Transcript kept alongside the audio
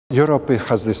Europe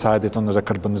has decided on a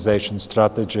decarbonization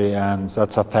strategy, and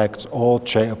that affects all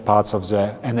parts of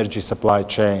the energy supply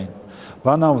chain.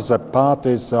 One of the parts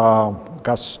is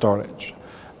gas storage.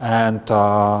 And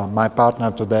my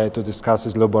partner today to discuss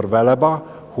is Lubor Veleba,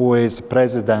 who is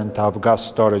president of Gas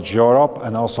Storage Europe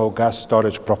and also gas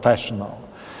storage professional.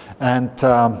 And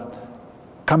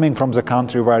coming from the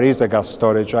country where is a gas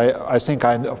storage, I think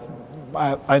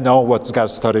I know what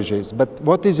gas storage is, but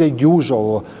what is the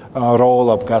usual role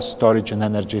of gas storage in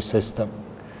energy system?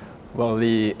 Well,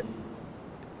 the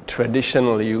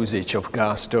traditional usage of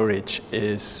gas storage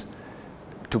is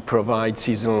to provide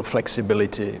seasonal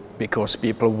flexibility because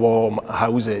people warm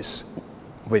houses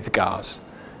with gas.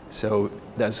 So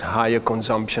there's higher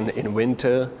consumption in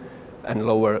winter and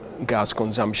lower gas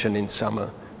consumption in summer.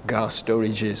 Gas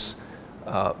storages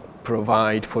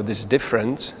provide for this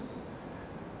difference.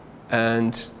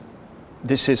 And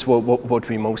this is what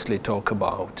we mostly talk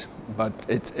about, but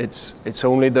it's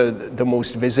only the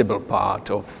most visible part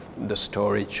of the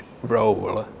storage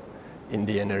role in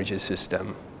the energy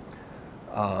system.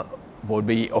 What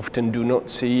we often do not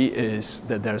see is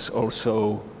that there's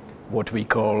also what we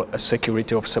call a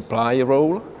security of supply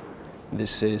role.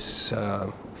 This is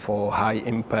for high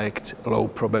impact, low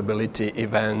probability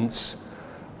events,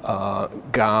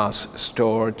 gas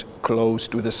stored close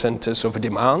to the centers of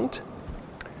demand.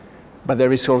 But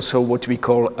there is also what we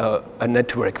call a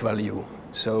network value.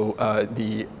 So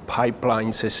the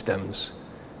pipeline systems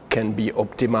can be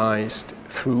optimized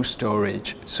through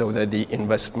storage so that the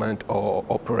investment or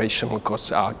operational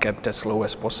costs are kept as low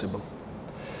as possible.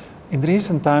 In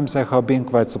recent times, there have been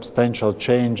quite substantial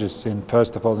changes in,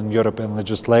 first of all, in European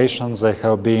legislation. There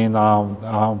have been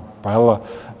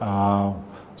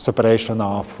separation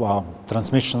of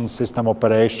transmission system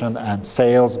operation and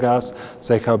sales gas.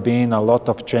 There have been a lot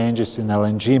of changes in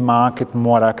LNG market,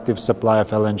 more active supply of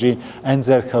LNG, and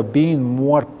there have been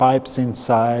more pipes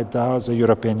inside the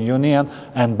European Union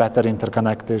and better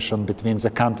interconnection between the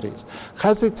countries.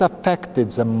 Has it affected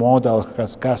the model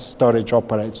as gas storage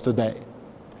operates today?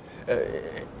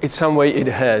 In some way it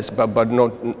has, but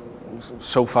not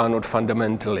so far, not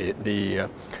fundamentally.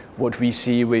 What we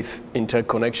see with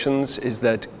interconnections is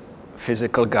that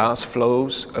physical gas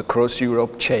flows across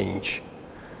Europe change.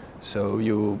 So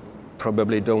you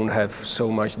probably don't have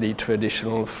so much the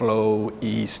traditional flow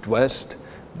east-west,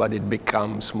 but it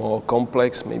becomes more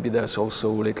complex. Maybe there's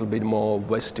also a little bit more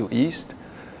west to east.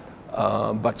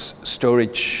 But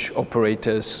storage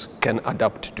operators can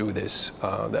adapt to this.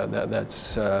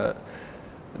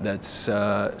 That's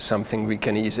something we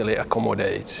can easily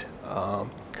accommodate.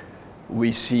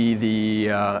 We see the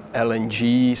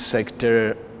LNG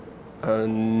sector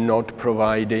not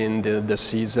providing the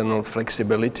seasonal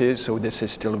flexibility, so this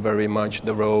is still very much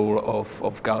the role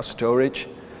of gas storage.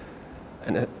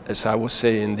 And as I was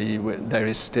saying, there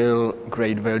is still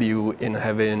great value in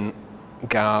having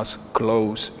gas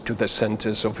close to the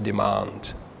centers of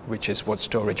demand, which is what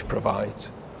storage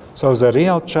provides. So the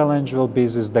real challenge will be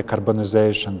this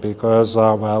decarbonization, because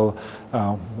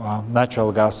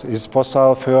natural gas is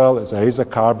fossil fuel, there is a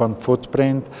carbon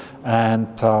footprint, and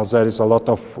there is a lot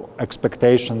of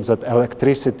expectations that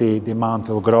electricity demand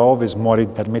will grow with more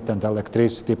intermittent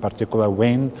electricity, particularly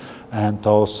wind and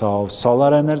also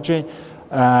solar energy.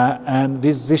 And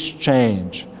with this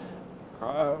change,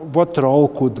 what role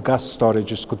could gas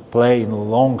storages play in the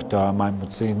long term, I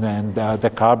would say, in the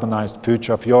decarbonized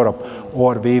future of Europe?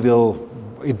 Or we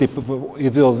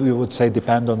would say,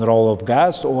 depend on the role of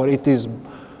gas, or it is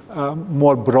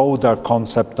more broader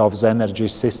concept of the energy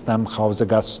system, how the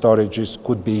gas storages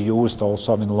could be used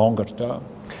also in longer term?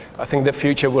 I think the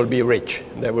future will be rich.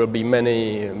 There will be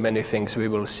many things we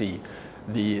will see.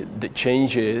 The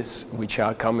changes which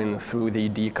are coming through the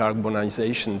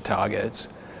decarbonization targets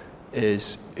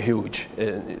is huge.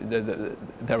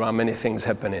 There are many things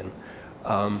happening.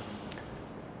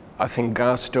 I think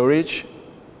gas storage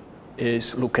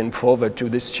is looking forward to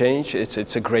this change.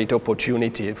 It's a great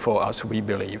opportunity for us, we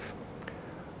believe.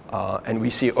 And we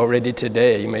see already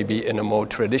today, maybe in a more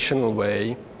traditional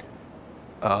way,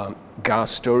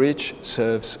 gas storage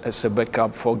serves as a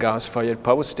backup for gas-fired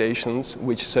power stations,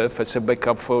 which serve as a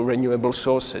backup for renewable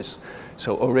sources.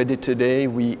 So already today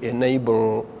we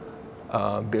enable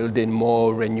building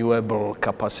more renewable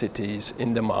capacities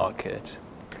in the market.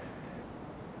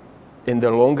 In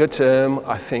the longer term,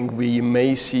 I think we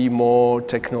may see more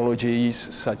technologies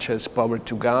such as power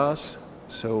to gas.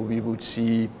 So we would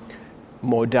see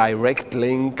more direct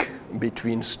link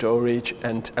between storage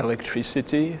and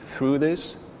electricity through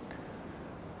this.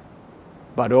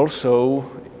 But also,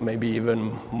 maybe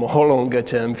even more longer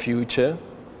term future,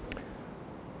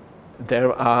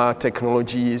 There are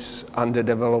technologies under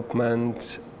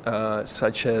development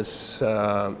such as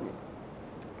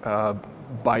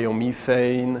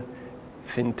biomethane,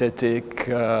 synthetic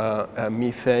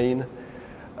methane,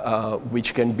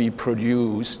 which can be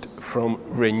produced from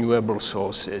renewable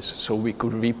sources. So we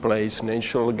could replace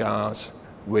natural gas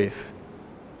with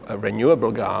a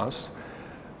renewable gas,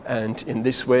 and in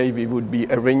this way we would be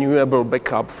a renewable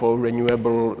backup for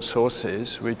renewable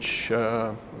sources, which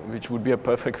would be a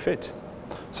perfect fit.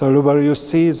 So Lubor, you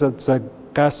see that the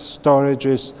gas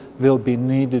storages will be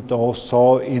needed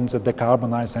also in the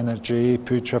decarbonized energy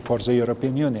future for the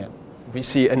European Union? We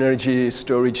see energy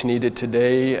storage needed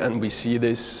today, and we see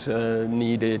this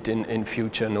needed in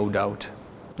future, no doubt.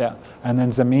 Yeah, and in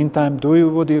the meantime,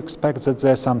 would you expect that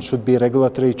there should be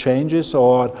regulatory changes,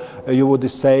 or you would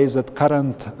say that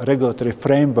current regulatory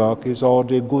framework is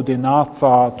already good enough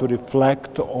to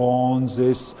reflect on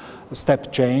this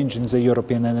step change in the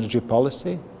European energy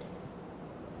policy?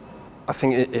 I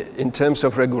think in terms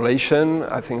of regulation,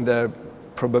 I think there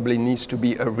probably needs to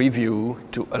be a review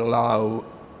to allow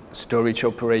storage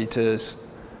operators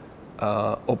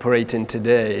operating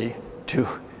today to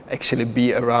actually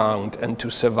be around and to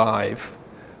survive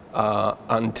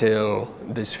until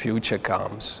this future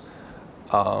comes.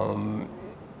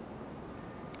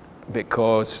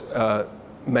 Because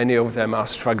many of them are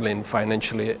struggling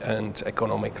financially and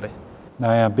economically.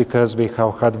 Yeah, because we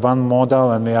have had one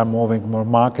model and we are moving more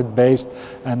market-based,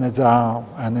 and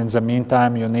in the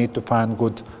meantime you need to find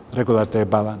good regulatory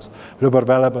balance. Lubor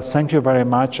Veleba, thank you very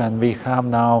much, and we have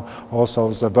now also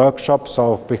the workshop,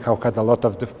 so we have had a lot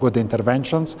of good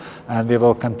interventions, and we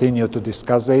will continue to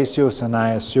discuss the issues, and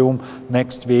I assume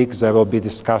next week there will be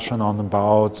discussion on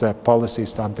about the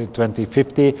policies until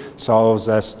 2050, so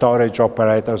the storage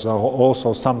operators are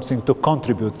also something to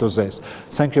contribute to this.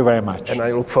 Thank you very much. And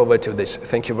I look forward to this.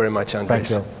 Thank you very much, Andris. Thank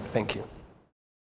you. Thank you.